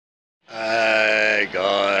Hey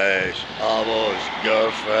guys, amos,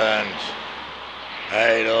 girlfriends,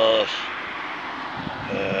 haters,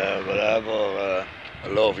 whatever, I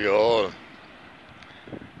love you all.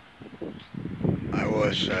 I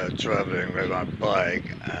was traveling with my bike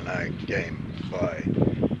and I came by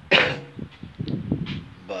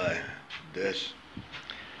this.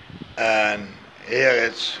 And here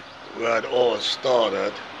it's where it all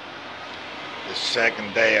started. The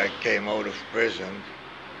second day I came out of prison,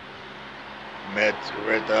 met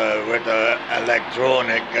with a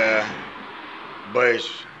electronic base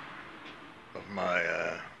of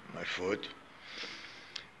my foot.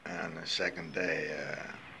 And the second day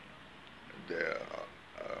there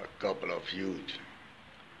are a couple of youth,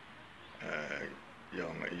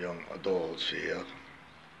 young adults here.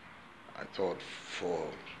 I thought four,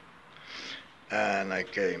 and I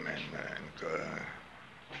came in a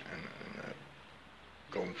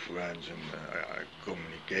conference and I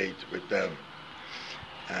communicate with them.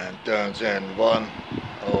 And turns in one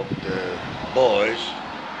of the boys,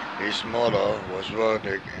 his mother was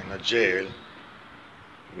working in a jail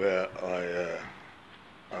where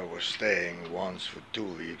I was staying once for 2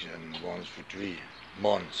 weeks and once for 3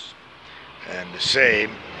 months. And the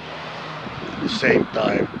same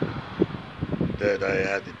time that I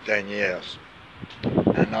had it 10 years.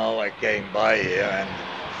 And now I came by here and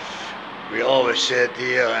we always sit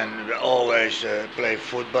here and we always play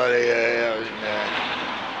football here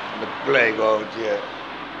in the playground here.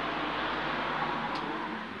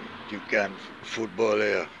 You can football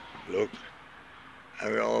here, look.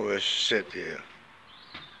 And we always sit here.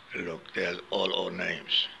 Look, there's all our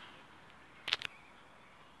names.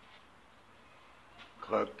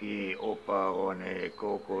 Kraki, Opa, Ronnie,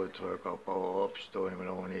 Coco, Trucker, Power Up, Stony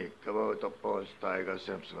Maloney, Kabouter, Paul, Tiger,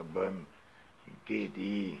 Simpson, Bum,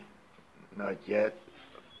 KD, not yet,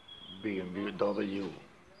 BMW,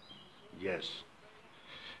 yes.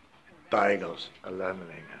 Tigers, a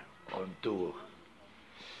Lemming, on tour.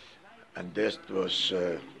 And this was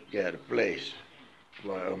the place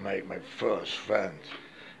where I made my first friend.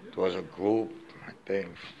 It was a group, I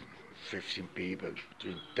think 15 people,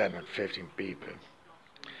 between 10 and 15 people.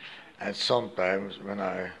 And sometimes when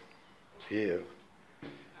I here,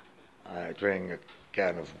 I drink a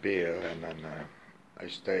can of beer and then I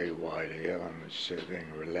stay a while here. I'm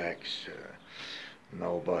sitting, relax.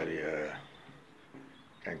 Nobody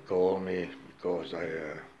can call me because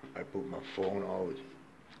I put my phone out.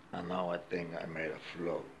 And now I think I made a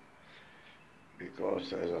flow because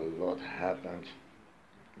there's a lot happened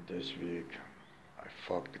this week. I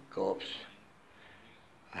fucked the cops.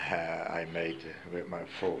 I made with my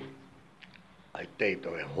phone. I taped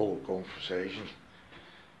the whole conversation,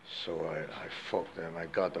 so I fucked them. I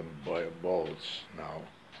got them by balls now,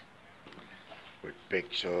 with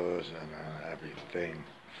pictures and everything,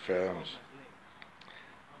 films.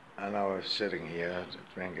 And I was sitting here to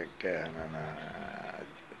drink a can, and I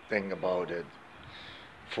think about it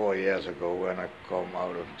 4 years ago when I come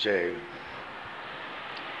out of jail.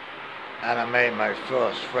 And I made my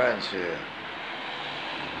first friends here.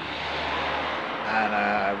 And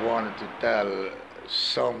I wanted to tell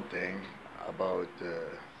something about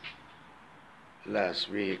last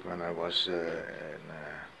week when I was in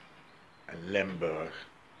Limburg.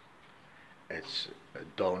 It's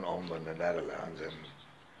down under the Netherlands, and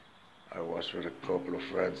I was with a couple of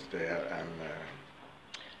friends there, and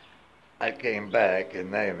I came back in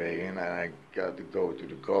Nijmegen and I got to go to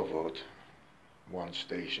the Govert, one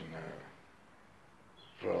station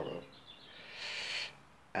further.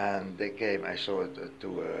 And they came, I saw it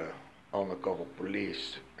to undercover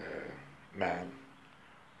police man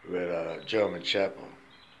with a German Shepherd,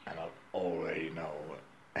 and I already know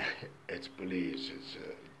it's police, it's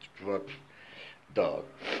a drug dog.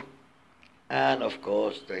 And of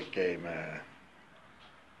course they came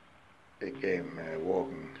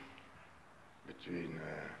walking between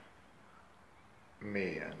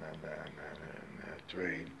me and a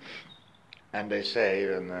train, and they say,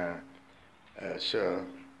 sir,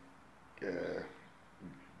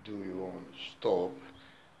 do you want to stop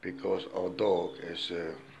because our dog is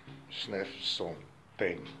sniff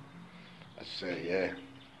something? I say, yeah,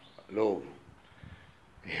 hello.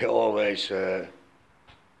 He always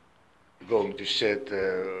going to sit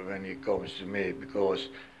when he comes to me because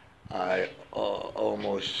I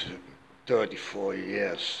almost 34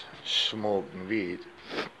 years smoking weed,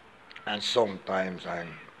 and sometimes I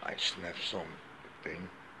sniff something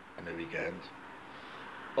on the weekend,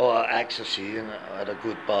 or ecstasy at a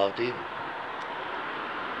good party.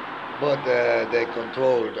 But they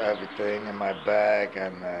controlled everything in my bag,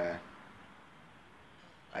 and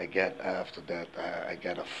after that I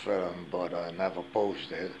get a film, but I never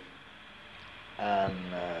posted. and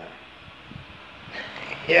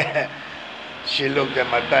yeah, she looked at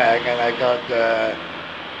my bag, and I got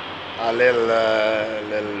a little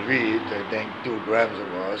weed, I think 2 grams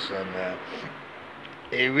it was, and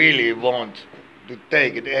he really want to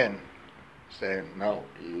take it in, saying, no,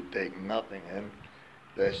 you take nothing in.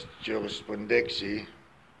 There's jurisprudence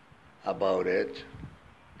about it.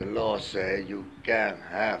 The law say you can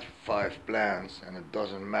have 5 plants, and it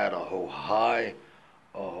doesn't matter how high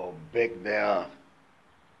or how big they are.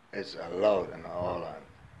 It's allowed in Holland.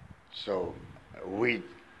 So read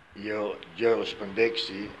your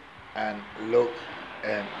jurisprudence and look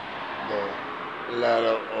in the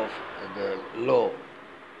letter of the law.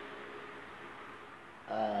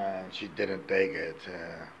 And she didn't take it,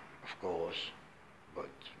 of course, but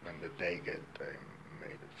when they take it, they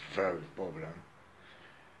made it very problem.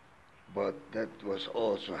 But that was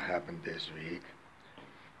also happened this week.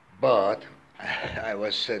 But I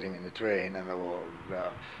was sitting in the train, and there were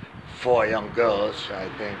 4 young girls, I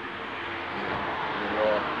think, they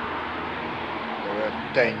were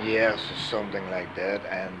 10 years or something like that,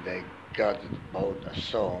 and they got about a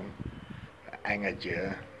song,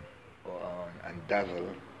 Engeltje, and Devil,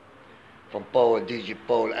 from DJ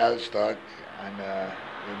Paul Elstak and the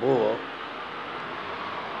Boer.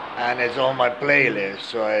 And it's on my playlist,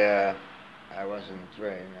 so I was in the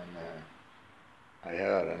train, and I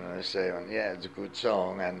heard it, and I say, yeah, it's a good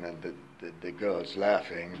song, and the girls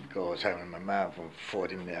laughing, because I'm my man from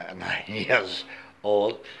 49 years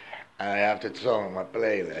old, and I have that song on my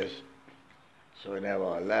playlist, so they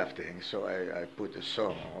were laughing, so I put the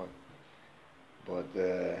song on, but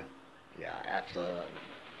yeah, after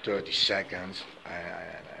 30 seconds, I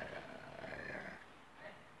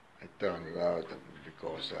turned it out,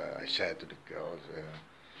 because I said to the girls,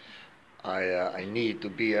 I need to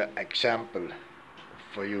be an example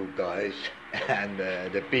for you guys, and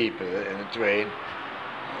the people in the train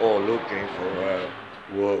all looking for,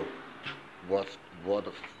 whoa, what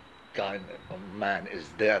kind of man is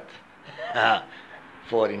that?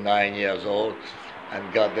 49 years old,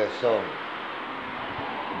 and got their song.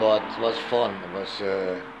 But it was fun, it was,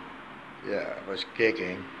 yeah, it was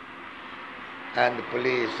kicking. And the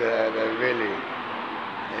police, they really,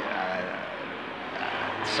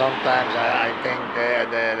 sometimes I think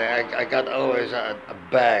I got always a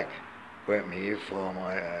bag with me for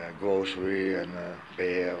my grocery and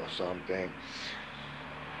beer or something.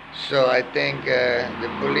 So I think the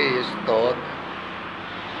police thought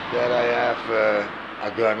that I have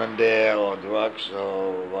a gun in there or drugs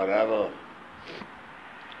or whatever.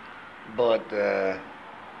 But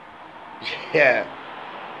yeah,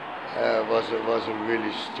 it was a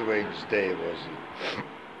really strange day, was it?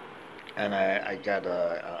 And I got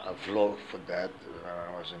a vlog for that when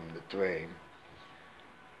I was in the train,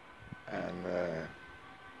 and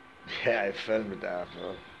yeah, I filmed it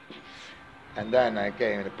after. And then I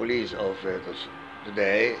came in the police office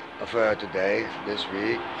today, this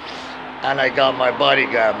week, and I got my body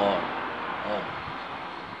cam on.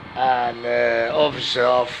 And officer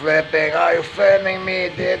are flipping, are you filming me,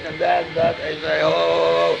 this and that and that? I say,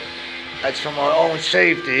 oh, that's for my own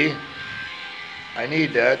safety. I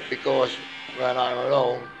need that, because when I'm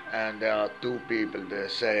alone and there are 2 people there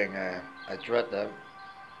saying I threat them,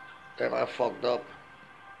 then I fucked up.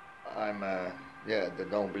 I'm, yeah, they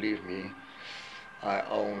don't believe me. I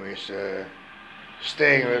always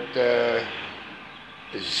staying with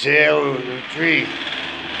 0-3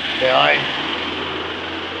 behind.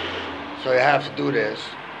 So you have to do this.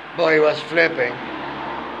 But he was flipping,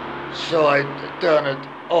 so I turned it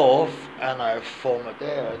off and I formatted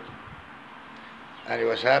it. And he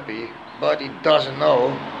was happy, but he doesn't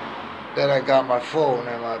know that I got my phone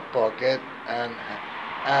in my pocket and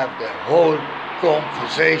have the whole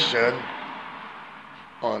conversation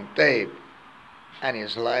on tape, and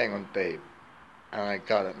he's lying on tape, and I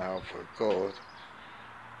got it now for court,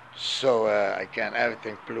 so I can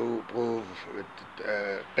everything prove with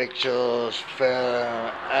pictures,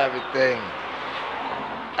 film, everything.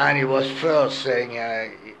 And he was first saying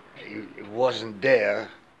he wasn't there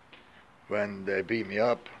when they beat me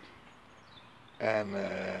up, and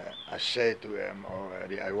I said to him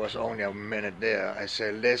already, I was only a minute there, I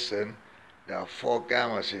said, listen, there are 4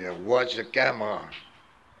 cameras here, watch the camera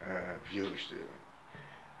views.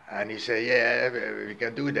 And he said, yeah, we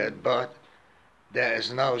can do that, but there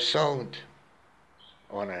is no sound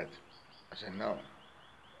on it. I said, no,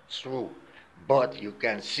 it's true, but you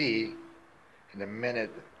can see in the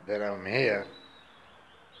minute that I'm here,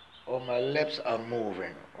 or my lips are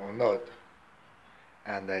moving or not,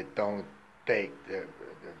 and they don't take the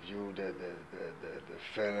view, the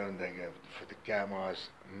film, they give for the cameras,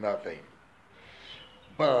 nothing.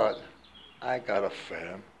 But I got a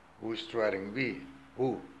friend who's trading me,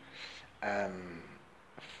 and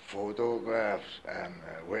photographs and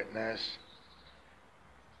witness.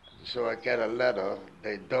 So I get a letter.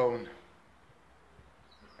 They don't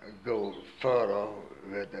go further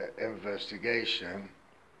with the investigation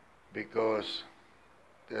because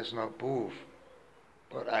there's no proof.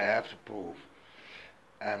 But I have to prove.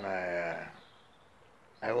 And I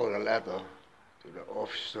wrote a letter to the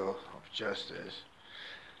officer of justice.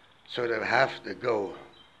 So they have to go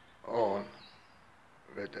on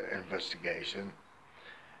with the investigation.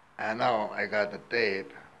 And now I got the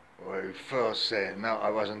tape where he first said, no, I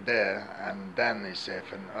wasn't there. And then he said,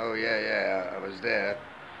 oh yeah, I was there.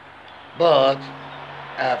 But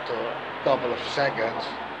after a couple of seconds,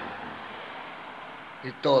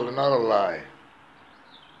 he told another lie.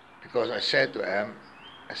 Because I said to him,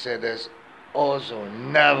 there's also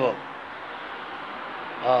never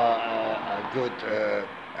a good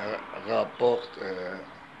rapport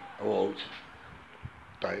wrote,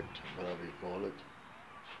 typed, whatever you call it.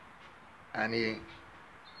 And he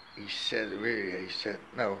said, really, he said,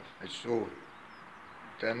 no, it's true.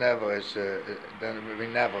 There never is, then we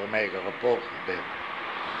never make a report of it.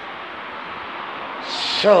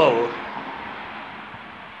 So,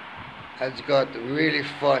 it's got really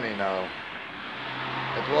funny now.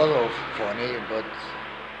 It was all funny, but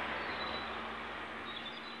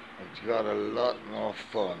it's got a lot more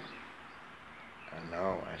fun. And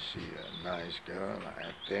now I see a nice girl.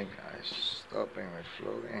 I think I'm stopping with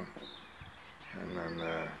floating. And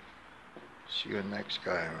then see you next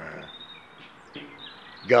time,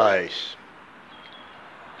 guys.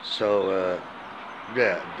 So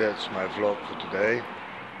yeah, that's my vlog for today.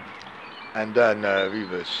 And then we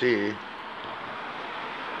will see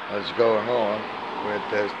what's going on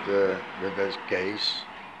with this case.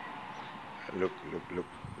 Look.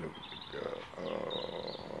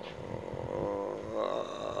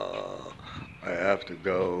 I have to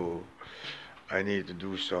go. I need to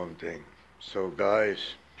do something. So guys,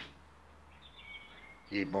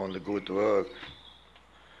 keep on the good work.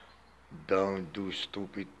 Don't do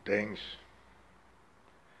stupid things.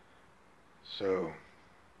 So,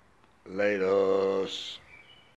 laters.